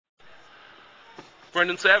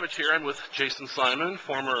Brendan Savage here. I'm with Jason Simon,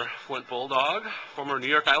 former Flint Bulldog, former New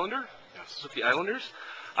York Islander. Yes. With the Islanders.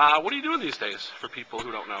 What are you doing these days for people who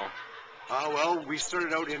don't know? Well, we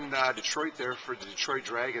started out in Detroit there for the Detroit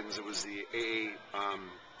Dragons. It was the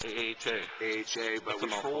AHA, but we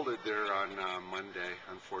folded there on Monday.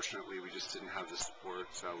 Unfortunately, we just didn't have the support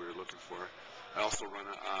we were looking for. I also run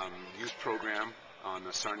a youth program on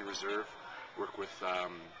the Sarnia Reserve, work with the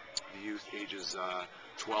youth ages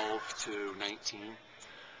 12 to 19,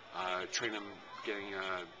 train them,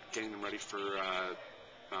 getting them ready for,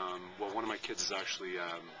 well, one of my kids is actually,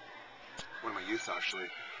 one of my youth actually,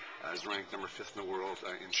 is ranked number 5th in the world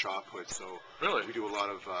in shot put. So really, we do a lot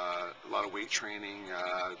of weight training,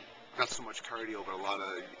 not so much cardio, but a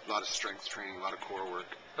lot of strength training, a lot of core work.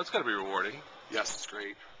 That's got to be rewarding. Yes, it's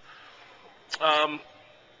great.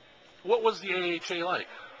 What was the AHA like?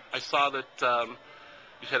 I saw that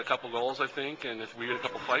you had a couple goals, I think, and we had a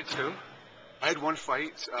couple fights too. I had one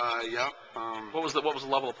fight. Yeah. What was the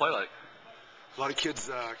level of play like? A lot of kids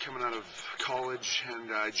coming out of college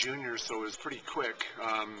and juniors, so it was pretty quick.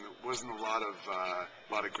 Wasn't a lot of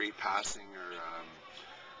great passing or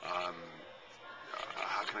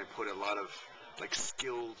how can I put it? A lot of like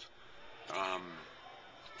skilled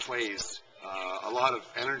plays. A lot of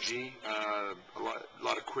energy, a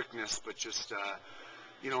lot of quickness, but just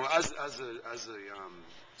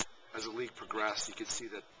as a league progressed, you could see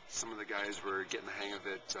that some of the guys were getting the hang of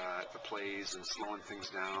it at the plays and slowing things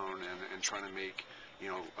down and trying to make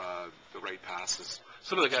the right passes.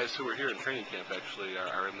 Some of the guys who were here in training camp actually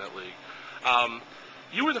are in that league.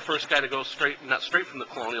 You were the first guy to go not straight from the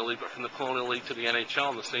Colonial League, but from the Colonial League to the NHL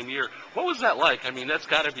in the same year. What was that like? I mean, that's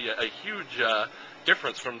got to be a huge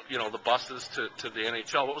difference from the buses to the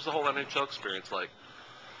NHL. What was the whole NHL experience like?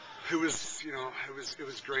 It was, it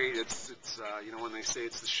was great. It's when they say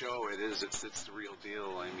it's the show, it is. It's the real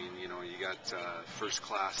deal. I mean, you got first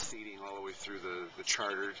class seating all the way through the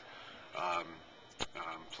chartered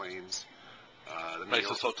planes. The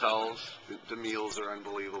nicest hotels. The meals are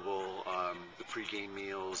unbelievable. The pregame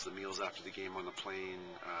meals, the meals after the game on the plane,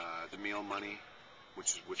 the meal money,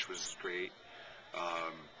 which was great.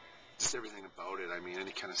 Just everything about it. I mean,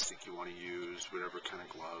 any kind of stick you want to use, whatever kind of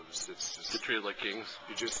gloves. It's just you're treated like kings.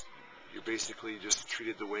 You're basically just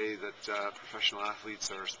treated the way that professional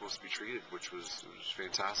athletes are supposed to be treated, which was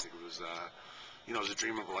fantastic. It was it was a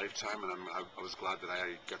dream of a lifetime, and I was glad that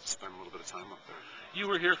I got to spend a little bit of time up there. You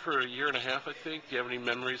were here for a year and a half, I think. Do you have any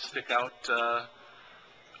memories stick out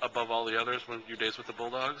above all the others when your days with the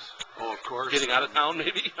Bulldogs? Oh, of course. Getting out of town,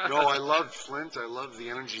 maybe? No, I loved Flint. I loved the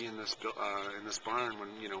energy in this barn.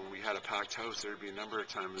 When we had a packed house, there'd be a number of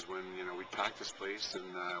times when we'd pack this place,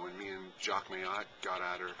 and when me and Jacques Mayotte got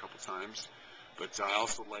at her a couple times. But I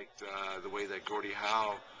also liked the way that Gordie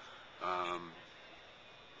Howe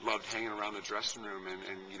loved hanging around the dressing room, and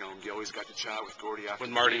you always got to chat with Gordie after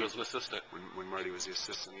when Marty was an assistant. When Marty was the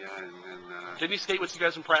assistant, yeah. And didn't he skate with you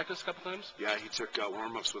guys in practice a couple times? Yeah, he took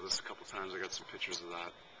warm-ups with us a couple times. I got some pictures of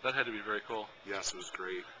that. That had to be very cool. Yes, it was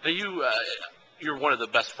great. Now you're one of the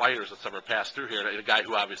best fighters that's ever passed through here, and a guy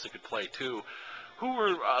who obviously could play too. Who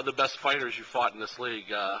were the best fighters you fought in this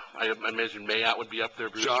league? I imagine Mayotte would be up there.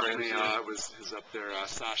 Jacques Mayotte was up there.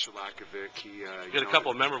 Sasha Lakovic. He had a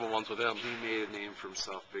couple of memorable ones with him. He made a name for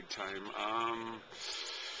himself big time.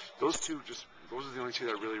 Those are the only two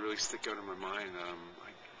that really stick out in my mind.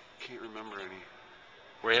 I can't remember any.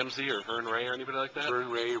 Ramsey or Vern Ray or anybody like that?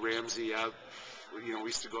 Vern Ray, Ramsey, yeah. We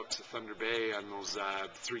used to go up to Thunder Bay on those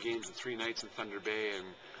 3 games and 3 nights in Thunder Bay, and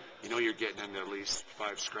you're getting into at least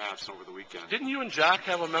 5 scraps over the weekend. Didn't you and Jock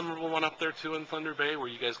have a memorable one up there too in Thunder Bay, where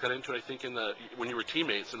you guys got into it? I think when you were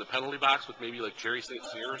teammates in the penalty box with maybe like Jerry St.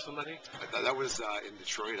 Cyr or somebody. That was in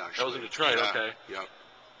Detroit, actually. That was in Detroit. Yeah. Okay. Yep.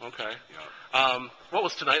 Okay. Yep. What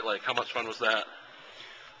was tonight like? How much fun was that?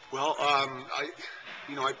 Well,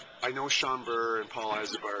 I know Sean Burr and Paul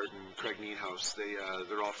Eisenbart and Craig Neathouse.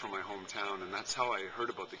 They're all from my hometown, and that's how I heard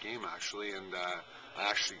about the game actually. And I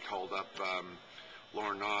actually called up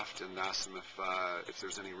Lauren Noft and asked him if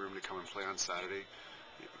there's any room to come and play on Saturday,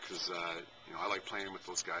 because I like playing with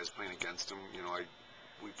those guys, playing against them.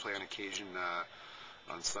 We play on occasion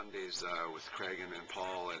on Sundays with Craig and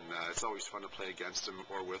Paul, and it's always fun to play against them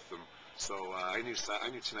or with them. So I knew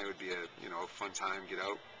tonight would be a fun time. Get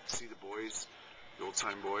out, see the boys, the old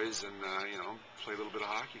time boys, and play a little bit of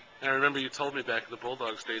hockey. And I remember you told me back in the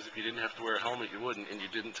Bulldogs days if you didn't have to wear a helmet you wouldn't, and you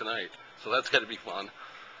didn't tonight. So that's got to be fun.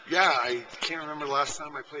 Yeah, I can't remember the last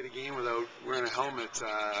time I played a game without wearing a helmet.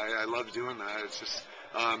 I love doing that. It's just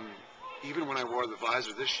even when I wore the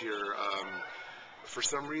visor this year, for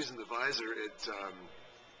some reason the visor it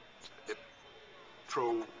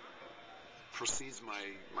precedes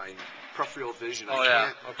my peripheral vision. Oh, I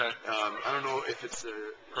yeah. can't, Okay. I don't know if it's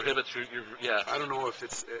Prohibits your yeah. I don't know if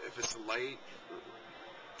it's the light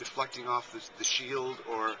deflecting off the shield,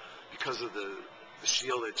 or because of the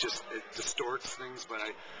shield it distorts things. But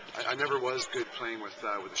I never was good playing with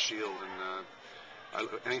the shield, and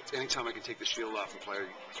anytime I can take the shield off and play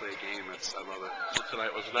a game, I love it. So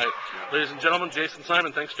tonight was the night. Yeah. Ladies and gentlemen, Jason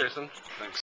Simon. Thanks, Jason. Thanks.